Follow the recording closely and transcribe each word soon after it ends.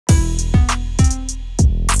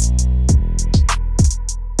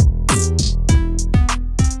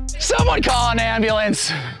Someone call an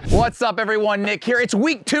ambulance. What's up, everyone? Nick here. It's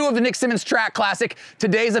week 2 of the Nick Symmonds Track Classic.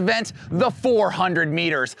 Today's event, the 400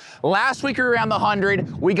 meters. Last week we ran the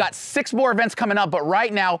 100. We got 6 more events coming up, but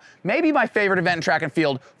right now, maybe my favorite event in track and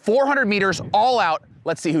field, 400 meters, all out.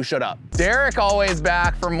 Let's see who showed up. Derek always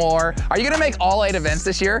back for more. Are you gonna make all 8 events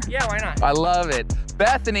this year? Yeah, why not? I love it.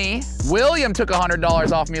 Bethany, William took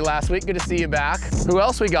 $100 off me last week. Good to see you back. Who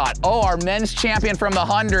else we got? Oh, our men's champion from the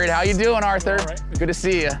 100. How you doing, Arthur? All right. Good to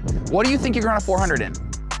see you. What do you think you're going to 400 in?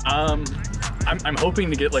 I'm hoping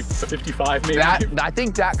to get like a 55 maybe. I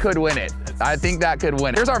think that could win it. I think that could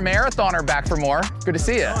win it. Here's our marathoner back for more. Good to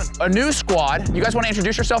see you. A new squad. You guys want to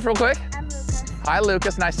introduce yourself real quick? I'm Lucas. Hi,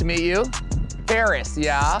 Lucas. Nice to meet you. Paris,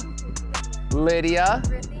 yeah. Lydia.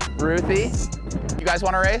 Ruthie. You guys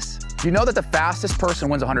want to race? You know that the fastest person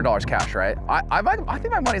wins $100 cash, right? I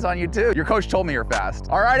think my money's on you too. Your coach told me you're fast.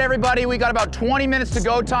 All right, everybody, we got about 20 minutes to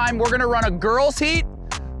go time. We're gonna run a girls heat,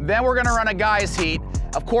 then we're gonna run a guys heat.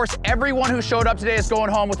 Of course, everyone who showed up today is going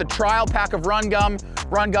home with a trial pack of Run Gum.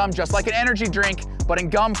 Run Gum, just like an energy drink, but in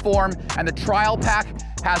gum form. And the trial pack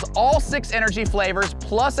has all 6 energy flavors,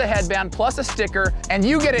 plus a headband, plus a sticker, and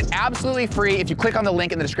you get it absolutely free if you click on the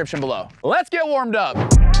link in the description below. Let's get warmed up.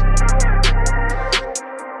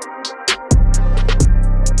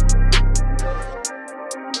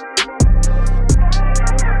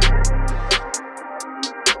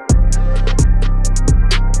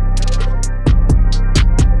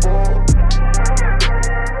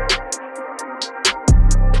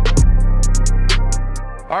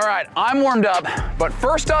 All right, I'm warmed up, but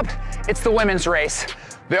first up, it's the women's race.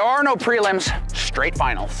 There are no prelims, straight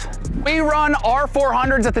finals. We run our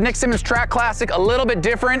 400s at the Nick Symmonds Track Classic a little bit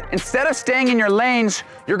different. Instead of staying in your lanes,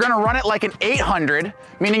 you're gonna run it like an 800,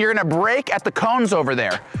 meaning you're gonna break at the cones over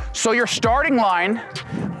there. So your starting line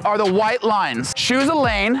are the white lines. Choose a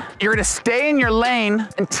lane, you're gonna stay in your lane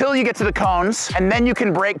until you get to the cones, and then you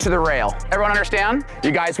can break to the rail. Everyone understand?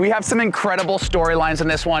 You guys, we have some incredible storylines in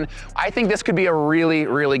this one. I think this could be a really,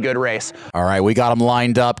 really good race. All right, we got them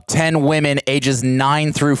lined up. 10 women, ages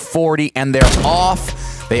 9 through 40, and they're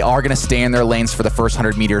off. They are gonna stay in their lanes for the first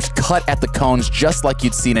 100 meters, cut at the cones just like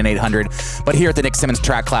you'd seen in 800. But here at the Nick Symmonds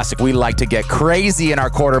Track Classic, we like to get crazy in our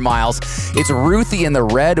quarter miles. It's Ruthie in the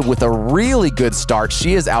red with a really good start.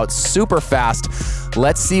 She is out super fast.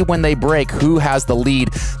 Let's see when they break who has the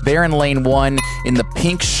lead. They're in lane 1 in the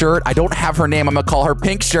pink shirt. I don't have her name, I'm gonna call her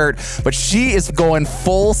Pink Shirt, but she is going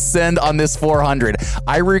full send on this 400.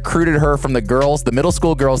 I recruited her from the girls, the middle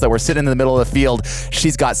school girls that were sitting in the middle of the field.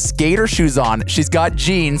 She's got skater shoes on, she's got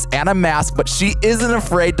jeans and a mask, but she isn't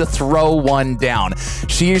afraid to throw one down.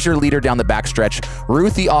 She is your leader down the backstretch.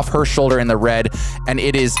 Ruthie off her shoulder in the red, and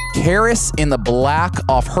it is Karis in the black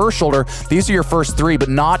off her shoulder. These are your first 3, but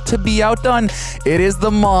not to be outdone. It is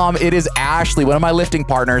the mom, it is Ashley, one of my lifting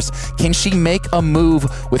partners. Can she make a move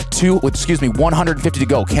with 150 to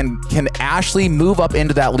go? Can Ashley move up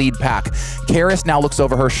into that lead pack? Karis now looks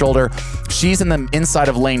over her shoulder. She's in the inside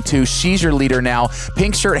of lane 2. She's your leader now.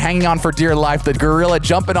 Pink Shirt hanging on for dear life. The gorilla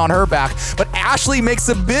jumping on her back. But Ashley makes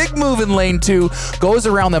a big move in lane 2. Goes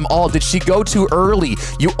around them all. Did she go too early?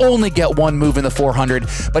 You only get 1 move in the 400,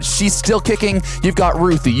 but she's still kicking. You've got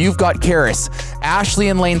Ruthie. You've got Karis. Ashley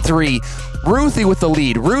in lane 3. Ruthie with the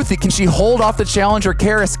lead. Ruthie, can she hold off the challenger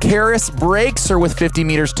Karis? Karis breaks her with 50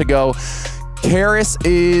 meters to go. Karis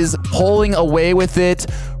is pulling away with it.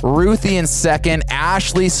 Ruthie in second.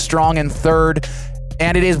 Ashley strong in third.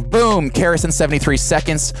 And it is boom, Karis in 73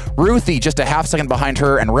 seconds. Ruthie just a half second behind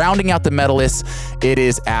her, and rounding out the medalists, it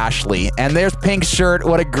is Ashley. And there's Pink Shirt.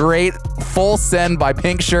 What a great full send by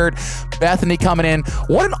Pink Shirt. Bethany coming in.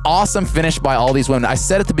 What an awesome finish by all these women. I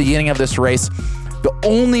said at the beginning of this race, the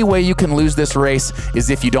only way you can lose this race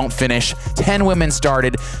is if you don't finish. 10 women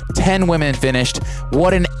started, 10 women finished.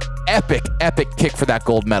 What an epic, epic kick for that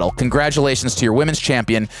gold medal. Congratulations to your women's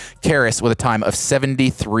champion, Karis, with a time of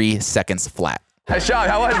 73 seconds flat. Nice job,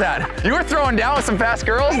 how was that? You were throwing down with some fast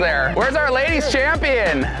girls there. Where's our ladies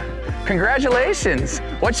champion? Congratulations.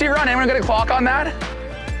 What'd she run? Anyone get a clock on that?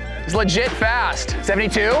 It's legit fast.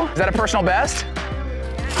 72? Is that a personal best?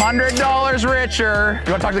 $100 richer.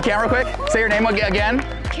 You want to talk to the camera quick? Say your name again.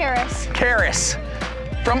 Karis. Karis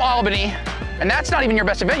from Albany. And that's not even your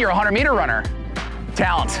best event. You're a 100-meter runner.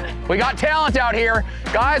 Talent. We got talent out here.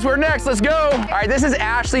 Guys, we're next. Let's go. All right, this is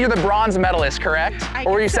Ashley. You're the bronze medalist, correct?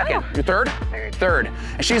 Or were you second? You're third? Third.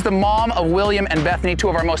 And she's the mom of William and Bethany, 2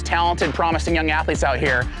 of our most talented, promising young athletes out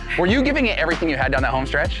here. Were you giving it everything you had down that home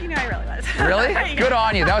stretch? You know, I really was. Really? Good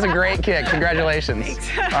on you. That was a great kick. Congratulations.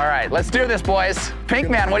 Thanks. All right, let's do this, boys. Pink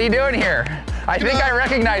Man, what are you doing here? I think I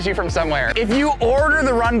recognize you from somewhere. If you order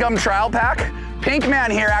the Run Gum trial pack, Pink Man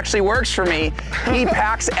here actually works for me. He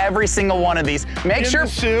packs every single one of these. Make sure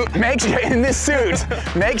in this suit.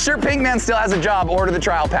 Make sure Pink Man still has a job. Order the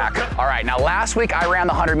trial pack. All right, now last week I ran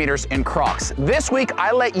the 100 meters in Crocs. This week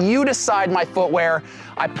I let you decide my footwear.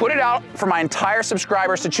 I put it out for my entire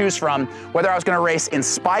subscribers to choose from whether I was going to race in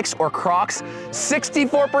spikes or Crocs.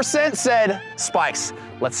 64% said spikes.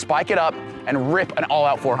 Let's spike it up and rip an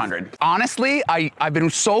all-out 400. Honestly, I've been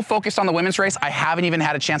so focused on the women's race, I haven't even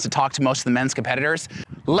had a chance to talk to most of the men's competitors.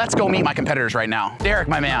 Let's go meet my competitors right now. Derek,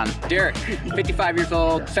 my man. Derek, 55 years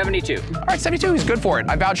old, 72. All right, 72, he's good for it.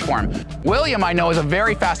 I vouch for him. William, I know, is a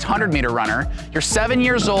very fast 100-meter runner. You're 7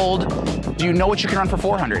 years old. Do you know what you can run for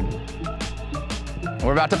 400?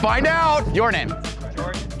 We're about to find out. Your name?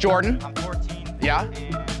 Jordan. I'm 14. Yeah?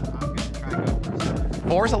 And I'm gonna try to go.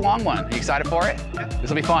 4 is a long one. Are you excited for it? Yeah. This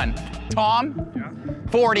will be fun. Tom? Yeah.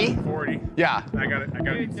 40. 40. Yeah. I got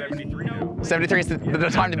it 73 now. 73 is the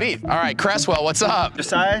time to beat. All right, Cresswell, what's up?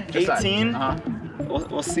 Josiah, 18.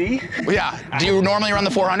 We'll see. Well, yeah. Do you normally run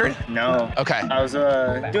the 400? No. Okay. I was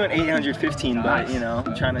doing 815, but you know,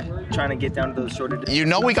 trying to get down to those shorter distances. You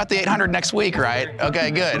know we got the 800 next week, right? Okay,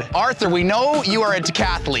 good. Arthur, we know you are a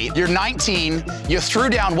decathlete. You're 19. You threw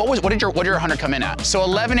down, what did your 100 come in at? So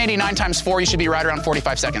 1189 times 4, you should be right around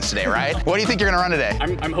 45 seconds today, right? What do you think you're gonna run today?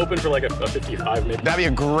 I'm hoping for like a 55 maybe. That'd be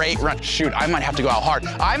a great run. Shoot, I might have to go out hard.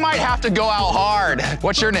 I might have to go out hard.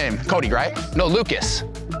 What's your name? Cody, right? No, Lucas.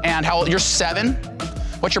 And how old? You're 7?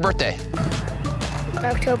 What's your birthday?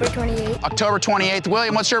 October 28th. October 28th.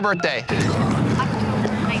 William, what's your birthday?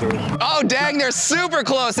 October 19th. Oh, dang, they're super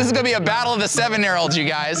close. This is gonna be a battle of the 7-year-olds, you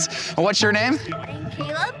guys. What's your name? I'm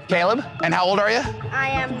Caleb. Caleb. And how old are you? I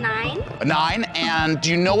am 9. 9. And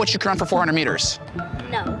do you know what you can run for 400 meters?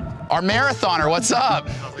 No. Our marathoner, what's up?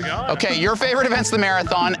 How's it going? Okay, your favorite event's the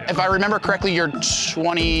marathon. If I remember correctly, you're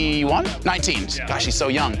 21? 19. Yeah. Gosh, he's so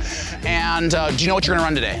young. And do you know what you're gonna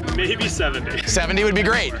run today? Maybe 70. 70 would be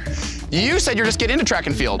great. You said you're just getting into track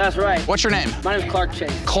and field. That's right. What's your name? My name's Clark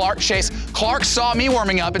Chase. Clark Chase. Clark saw me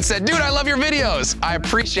warming up and said, dude, I love your videos. I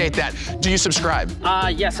appreciate that. Do you subscribe?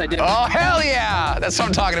 Yes, I did. Oh, hell yeah. That's what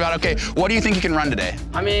I'm talking about. Okay, what do you think you can run today?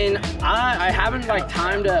 I mean, I haven't like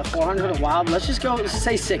timed a 400 in a while, but let's just go, let's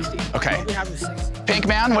say 60. Okay. We have a 60. Pink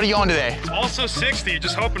Man, what are you going today? Also 60,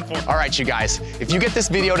 just hoping for. All right, you guys, if you get this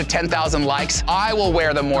video to 10,000 likes, I will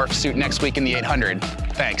wear the morph suit next week in the 800.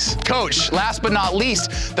 Thanks. Coach, last but not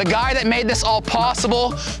least, the guy that made this all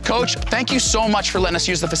possible. Coach, thank you so much for letting us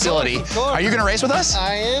use the facility. Of course. Are you gonna race with us?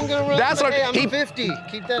 I am gonna run. That's what hey, I'm he- 50.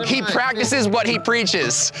 Keep that in He mind. practices what he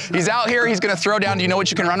preaches. He's out here, he's gonna throw down. Do you know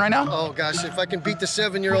what you can run right now? Oh gosh, if I can beat the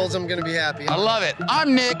 7-year-olds, I'm gonna be happy. I love it.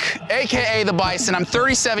 I'm Nick, AKA the Bison. I'm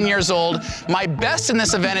 37 years old. My best in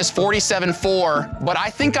this event is 47.4, but I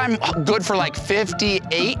think I'm good for like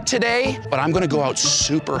 58 today. But I'm gonna go out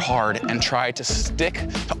super hard and try to stick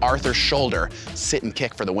to Arthur's shoulder, sit and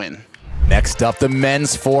kick for the win. Next up, the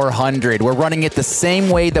men's 400. We're running it the same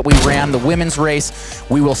way that we ran the women's race.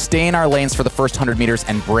 We will stay in our lanes for the first 100 meters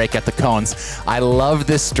and break at the cones. I love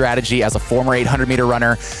this strategy as a former 800-meter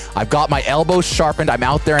runner. I've got my elbows sharpened. I'm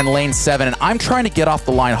out there in lane 7, and I'm trying to get off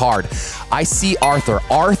the line hard. I see Arthur.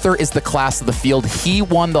 Arthur is the class of the field. He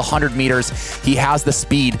won the 100 meters. He has the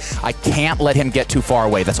speed. I can't let him get too far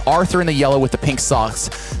away. That's Arthur in the yellow with the pink socks,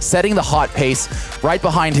 setting the hot pace. Right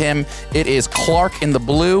behind him, it is Clark in the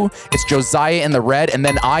blue. It's Josiah in the red, and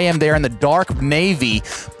then I am there in the dark navy.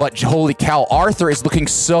 But holy cow, Arthur is looking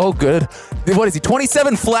so good. What is he,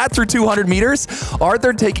 27 flat through 200 meters?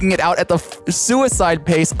 Arthur taking it out at the suicide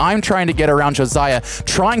pace. I'm trying to get around Josiah,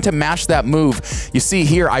 trying to match that move. You see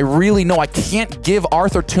here, I really know I can't give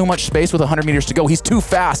Arthur too much space with 100 meters to go. He's too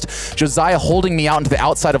fast. Josiah holding me out into the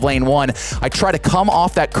outside of lane 1. I try to come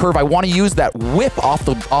off that curve. I want to use that whip off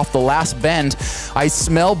the last bend. I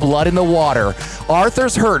smell blood in the water.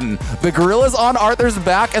 Arthur's hurting. The gorilla's on Arthur's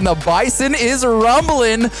back, and the Bison is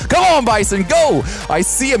rumbling. Come on, Bison, go! I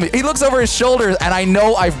see him. He looks over his shoulders, and I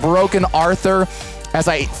know I've broken Arthur as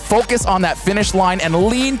I focus on that finish line and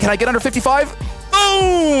lean. Can I get under 55?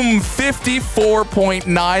 Boom!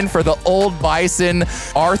 54.9 for the old Bison.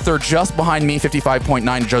 Arthur just behind me,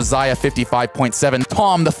 55.9. Josiah, 55.7.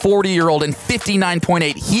 Tom, the 40-year-old, in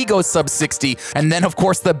 59.8. He goes sub 60. And then, of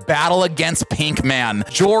course, the battle against Pink Man.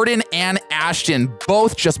 Jordan and Ashton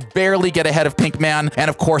both just barely get ahead of Pink Man. And,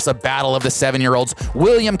 of course, a battle of the 7-year-olds.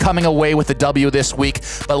 William coming away with the W this week.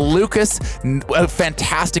 But Lucas, a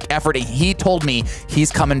fantastic effort. He told me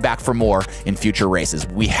he's coming back for more in future races.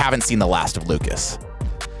 We haven't seen the last of Lucas.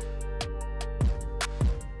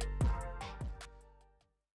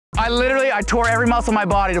 I tore every muscle in my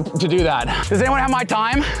body to do that. Does anyone have my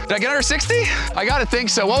time? Did I get under 60? I gotta think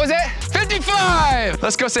so. What was it? 55!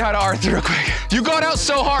 Let's go say hi to Arthur real quick. You got out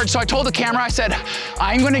so hard, so I told the camera, I said,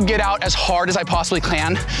 I'm gonna get out as hard as I possibly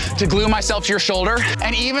can to glue myself to your shoulder.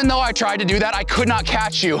 And even though I tried to do that, I could not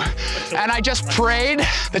catch you. And I just prayed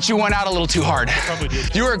that you went out a little too hard.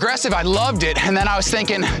 You were aggressive, I loved it. And then I was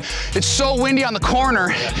thinking, it's so windy on the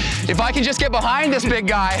corner. If I can just get behind this big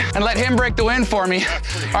guy and let him break the wind for me.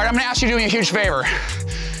 All right, I'm gonna ask you to do me a huge favor.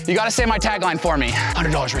 You gotta say my tagline for me.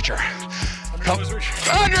 $100 richer.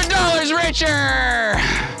 $100 richer!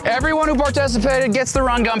 Everyone who participated gets the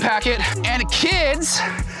Run Gun packet, and kids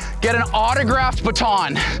get an autographed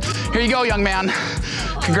baton. Here you go, young man.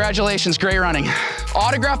 Congratulations, great running.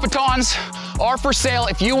 Autographed batons are for sale.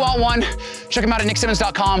 If you want one, check them out at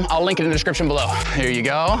nicksymmonds.com. I'll link it in the description below. Here you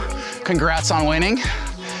go. Congrats on winning.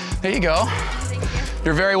 There you go.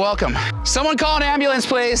 You're very welcome. Someone call an ambulance,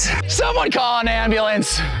 please. Someone call an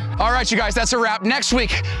ambulance. All right, you guys, that's a wrap. Next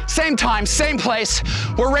week, same time, same place,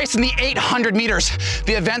 we're racing the 800 meters,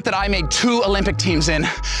 the event that I made 2 Olympic teams in.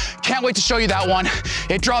 Can't wait to show you that one.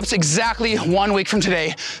 It drops exactly 1 week from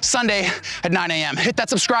today, Sunday at 9 a.m. Hit that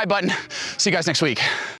subscribe button. See you guys next week.